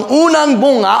 Ang unang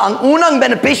bunga, ang unang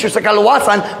benepisyo sa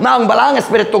kaluwasan, maang balaang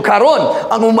espiritu karon.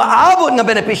 Ang umaabot nga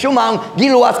benepisyo, maang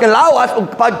giluwas nga lawas,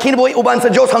 ug pag kinabuhi uban sa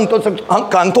Dios hangtod sa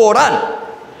kanturan.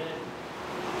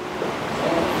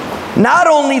 Not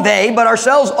only they, but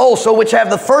ourselves also, which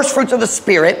have the first fruits of the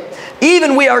Spirit,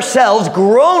 even we ourselves,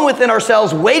 groan within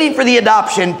ourselves, waiting for the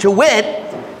adoption, to wit,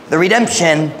 the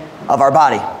redemption of our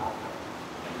body.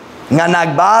 nga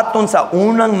nagbaton sa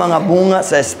unang mga bunga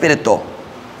sa Espiritu.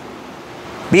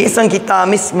 Bisan kita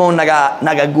mismo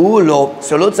nagagulo,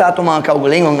 sulod sa atong mga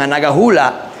kaugalingon nga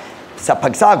nagahula sa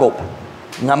pagsagop,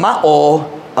 nga mao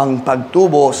ang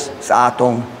pagtubos sa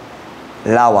atong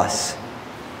lawas.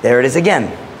 There it is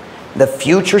again. The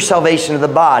future salvation of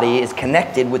the body is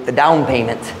connected with the down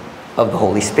payment of the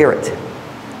Holy Spirit.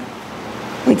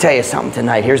 Let me tell you something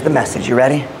tonight. Here's the message. You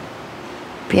ready?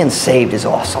 Being saved is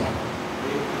awesome.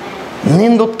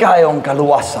 Nindot kayo ang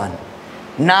kaluwasan.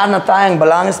 Nana tayong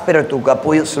balang espiritu,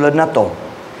 kapuyo sulod na to.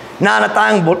 Nana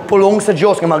tayong pulong sa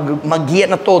Diyos nga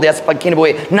mag-giyat na to diya sa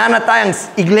pagkinabuhi. Nana tayong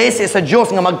iglesia sa Diyos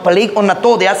nga magpalig-on na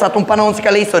to diya sa atong panahon sa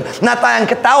kalisod. Nana tayong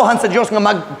katawhan sa Diyos nga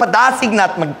magpadasig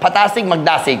na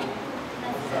magdasig.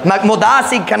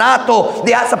 Magmudasig ka na to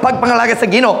diya sa pagpangalaga sa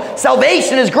Ginoo.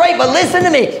 Salvation is great, but listen to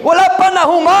me. Wala pa na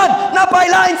human,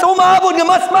 napailain sa umabot nga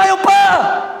mas mayo pa.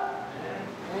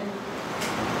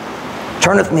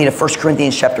 Turn with me to 1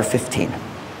 Corinthians chapter 15.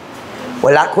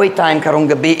 Wala ko'y time karong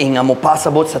gabi nga mo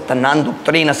pasabot sa tanan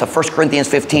doktrina sa 1 Corinthians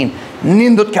 15.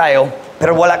 Nindot kayo,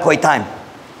 pero wala ko'y time.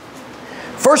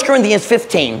 1 Corinthians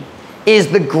 15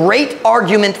 is the great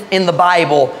argument in the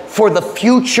Bible for the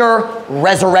future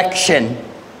resurrection.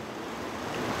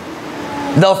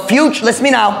 The future, listen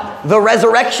to me now, the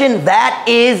resurrection, that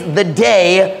is the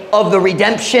day of the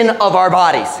redemption of our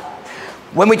bodies.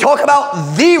 When we talk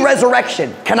about the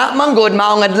resurrection, kanat manggod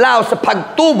maong adlaw sa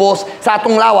pagtubos sa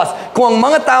atong lawas. Kung ang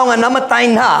mga tao nga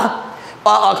namatay na,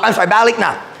 balik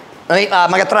na.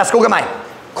 Magatras ko gamay.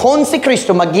 Kung si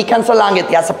Kristo magikan sa langit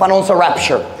ya sa panahon sa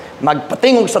rapture,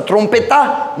 magpatingog sa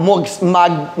trumpeta,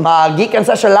 magikan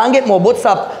sa langit, mobot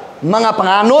sa mga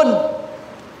panganod.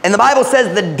 And the Bible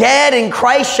says the dead in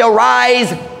Christ shall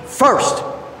rise first.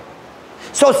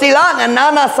 So sila nga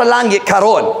nana sa langit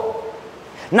karon,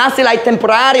 na sila ay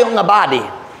temporaryo nga body.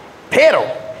 Pero,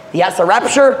 diya sa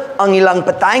rapture, ang ilang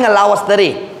patay nga lawas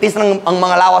dari. Bisan ang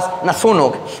mga lawas na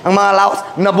sunog, ang mga lawas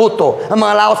na buto, ang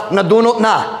mga lawas na dunot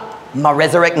na,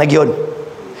 ma-resurrect na gyud.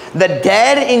 The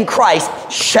dead in Christ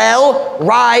shall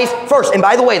rise first. And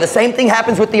by the way, the same thing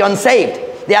happens with the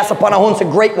unsaved. Diya sa panahon sa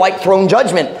great white throne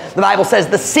judgment, the Bible says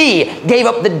the sea gave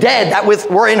up the dead that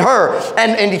were in her.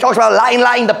 And he talks about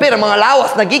lain-laing dapit, ang mga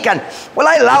lawas na gikan.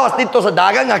 Walay lawas dito sa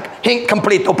dagat nga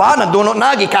kompleto pa, nandunot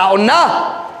na, gikaon na.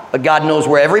 But God knows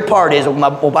where every part is,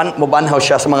 mubanhaw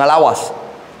siya sa mga lawas.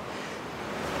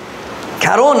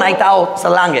 Karon ay tao sa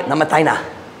langit, namatay na.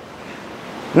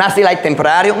 Na sila'y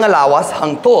temporaryo nga lawas,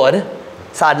 hangtod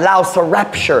sa adlaw sa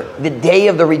rapture, the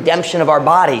day of the redemption of our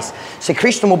bodies. Si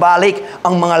Kristo mubalik,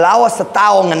 ang mga lawas sa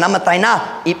tao nga namatay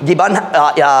na,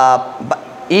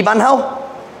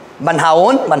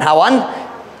 banhawan,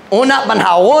 una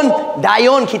banhawon,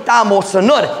 dayon kita mo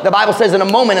sunod. The Bible says in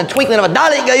a moment, in a twinkling of a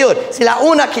dali gayud, sila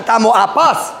una kita mo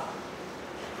apas.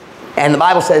 And the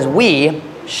Bible says we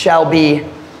shall be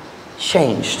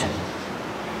changed.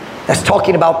 That's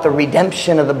talking about the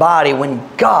redemption of the body when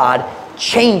God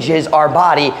changes our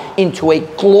body into a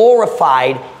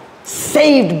glorified,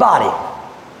 saved body.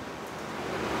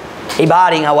 A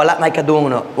body nga wala na'y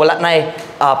kadungno, wala na'y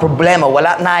problema,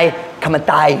 wala na'y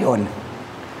kamatayon.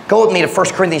 Go with me to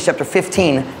 1 Corinthians chapter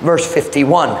 15, verse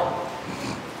 51.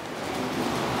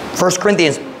 1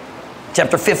 Corinthians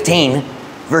chapter 15,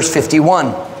 verse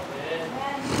 51.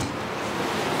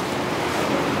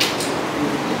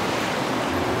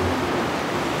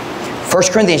 1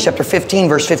 Corinthians chapter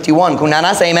 15, verse 51. Kung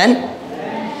nanas, amen?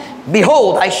 Amen?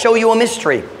 Behold, I show you a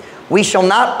mystery. We shall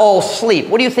not all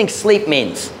sleep. What do you think sleep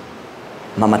means?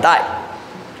 Mamatay.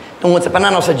 Tungod sa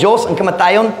pananaw sa Diyos, ang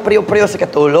kamatayon, priyo-priyo sa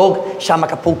katulog, siya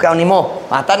makapukaw ni mo.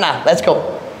 Mata na, let's go.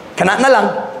 Kanat na lang.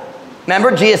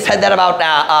 Remember, Jesus said that about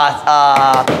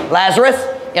Lazarus?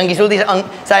 Yang gisulti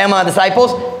sa iyang mga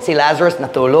disciples, si Lazarus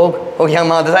natulog. O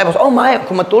yung mga disciples, oh my,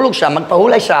 kung matulog siya,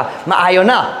 magpahulay siya, maayo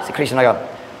na. Si Kristo nagaw,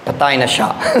 patay na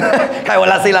siya. Kaya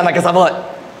wala sila nakasabot.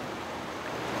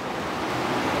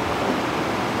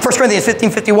 1 Corinthians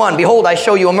 15:51. Behold, I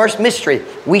show you a mystery.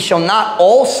 We shall not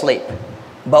all sleep,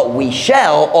 but we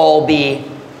shall all be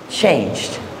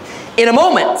changed. In a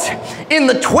moment, in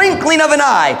the twinkling of an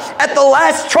eye, at the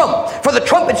last trump, for the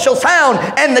trumpet shall sound,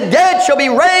 and the dead shall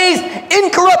be raised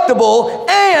incorruptible,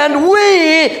 and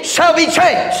we shall be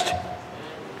changed.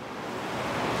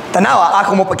 Tanawa,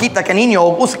 ako mo pakita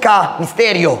kaninyo og usa ka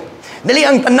misteryo. Dili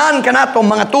ang tanan kanatong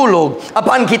mga tulog,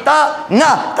 apan kita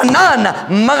nga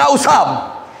tanan mga usab.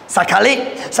 Sa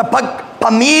kali, sa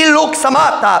pagpamilok sa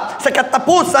mata, sa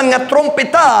katapusan nga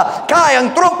trompeta, kay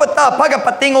ang trompeta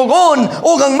pagapatingugon,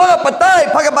 o ang mga patay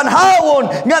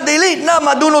pagabanhawon, nga dili na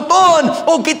madunuton,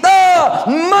 o kita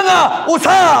mga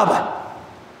usab.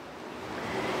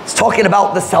 It's talking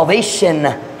about the salvation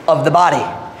of the body.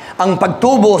 Ang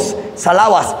pagtubos sa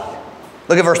lawas.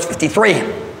 Look at verse 53.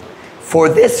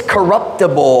 For this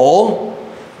corruptible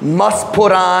must put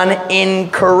on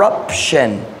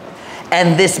incorruption,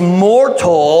 and this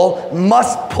mortal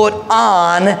must put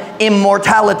on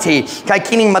immortality. Kay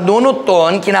kining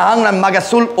madunuton, kinahanglan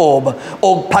magasulob, o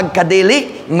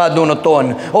pagkadili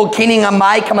madunuton. O kining nga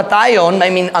may kamatayon, I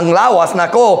mean, ang lawas,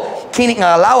 nako, kining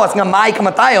nga lawas nga may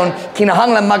kamatayon,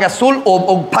 kinahanglan magasulob,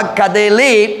 o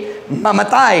pagkadili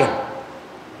mamatay.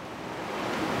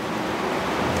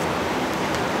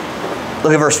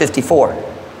 Look at verse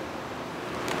 54.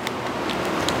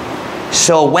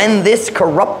 So when this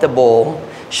corruptible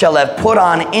shall have put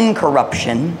on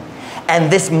incorruption,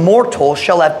 and this mortal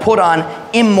shall have put on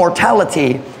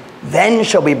immortality, then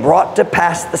shall be brought to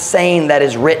pass the saying that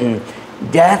is written,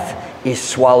 death is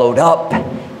swallowed up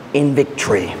in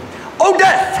victory. O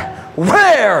death,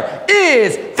 where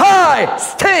is thy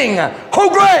sting? O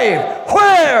grave,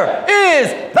 where is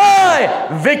thy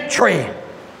victory?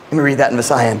 Let me read that in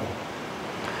Visayan.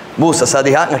 Busa sa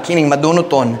diha nga kining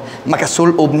madunuton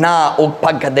makasulob na og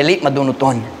pagkadili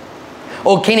madunuton.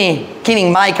 O kining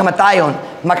may kamatayon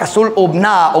makasulob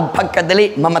na og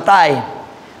pagkadili mamatay.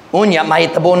 Unya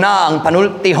mahitabo na ang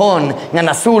panultihon nga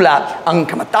nasulat ang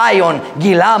kamatayon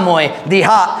gilamoy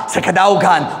diha sa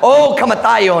kadaugan. O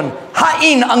kamatayon,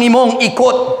 hain ang imong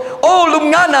ikot. O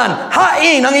lumnganan,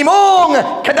 hain ang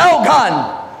imong kadaugan.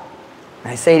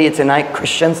 I say to you tonight,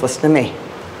 Christians, listen to me.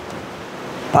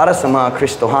 Para sa mga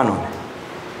Kristohanon,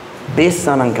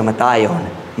 bisan ang kamatayon,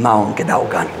 maong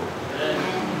kadaugan.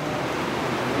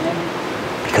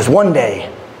 Because one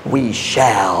day, we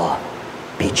shall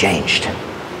be changed.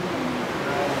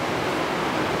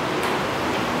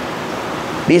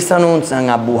 Bisan nun sa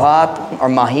nga buhat, or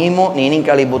mahimo nining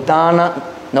kalibutan,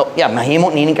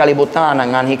 mahimo nining kalibutan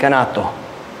ang anhi kanato.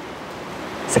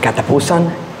 Sa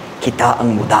katapusan, kita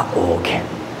ang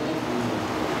mudaog.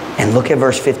 And look at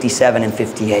verse 57 and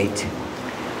 58.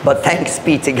 But thanks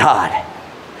be to God,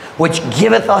 which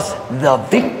giveth us the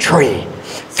victory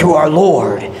through our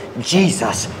Lord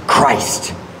Jesus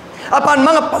Christ. Apan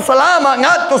mga pasalama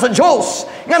ngadto sa Dios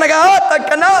nga nagahatag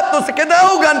kanato sa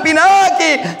kadaugan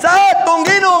pinagi sa atong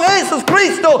Ginoong Jesus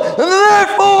Kristo.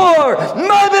 Therefore,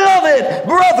 my beloved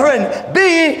brethren,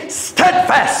 be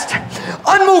steadfast,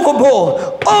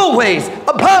 unmovable, always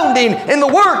abounding in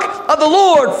the work of the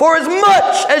Lord, for as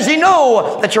much as ye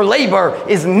know that your labor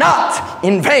is not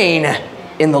in vain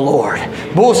in the Lord.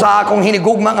 Busa akong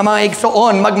hinigugma nga mga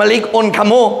igsoon, magmalig-on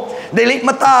kamo. Dili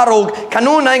matarog,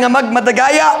 kanunay nga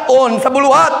magmadagayaon sa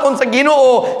buluhaton sa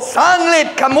Ginoo.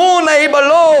 Sanglit kamunay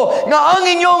ibalo nga ang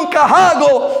inyong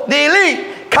kahago dili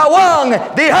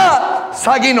kawang diha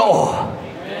sa Ginoo.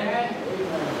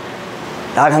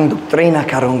 Daghang doktrina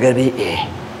karong gabi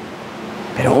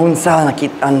pero unsa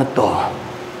nakita na to,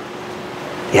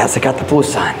 diha sa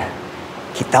katapusan,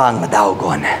 kita ang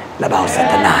madawgon labaw sa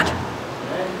tanan.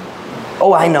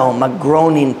 Oh, I know,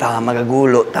 mag-groaning ta,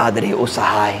 magagulo ta diri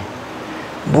usahay.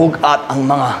 Bugat ang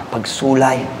mga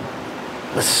pagsulay.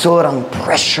 Lasur ang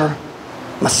pressure.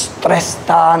 Ma-stress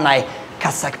ta, na'y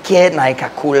kasakit, na'y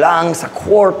kakulang sa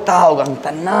kwarta, o ang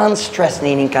tanan stress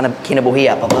nining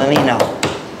kinabuhiya. Pamalinaw.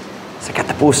 Sa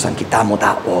katapusan, kita mo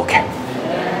taog.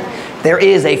 There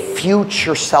is a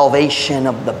future salvation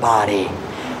of the body.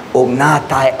 O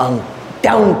natay ang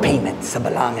down payment sa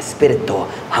balang espiritu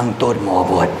hangtod mo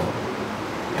abot.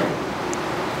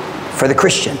 For the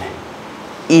Christian,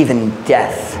 even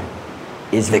death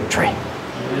is victory.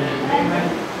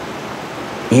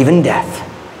 Even death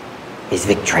is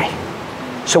victory.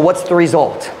 So what's the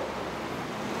result?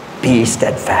 Be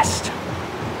steadfast,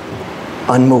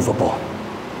 unmovable,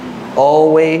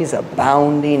 always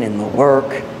abounding in the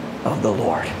work of the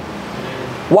Lord.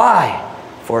 Why?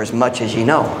 For as much as you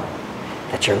know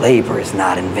that your labor is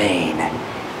not in vain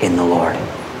in the Lord.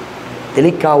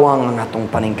 Dili kawang ang atong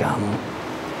paningkamo.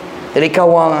 Dili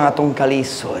kawang ang atong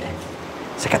kalisod.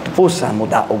 Sa katapusan,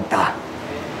 mudaog ta.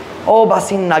 O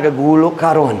basin nagagulo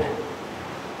karon,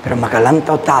 pero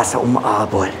makalantaw ta sa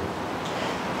umaabot.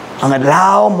 Ang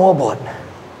adlaw mobot,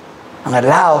 ang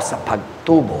adlaw sa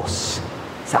pagtubos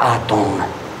sa atong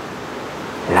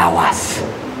lawas.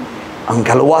 Ang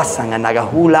kaluwasan nga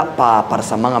nagahula pa para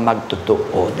sa mga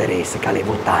magtutuo diri sa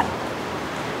kalibutan.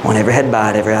 On every head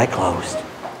bowed, every eye closed.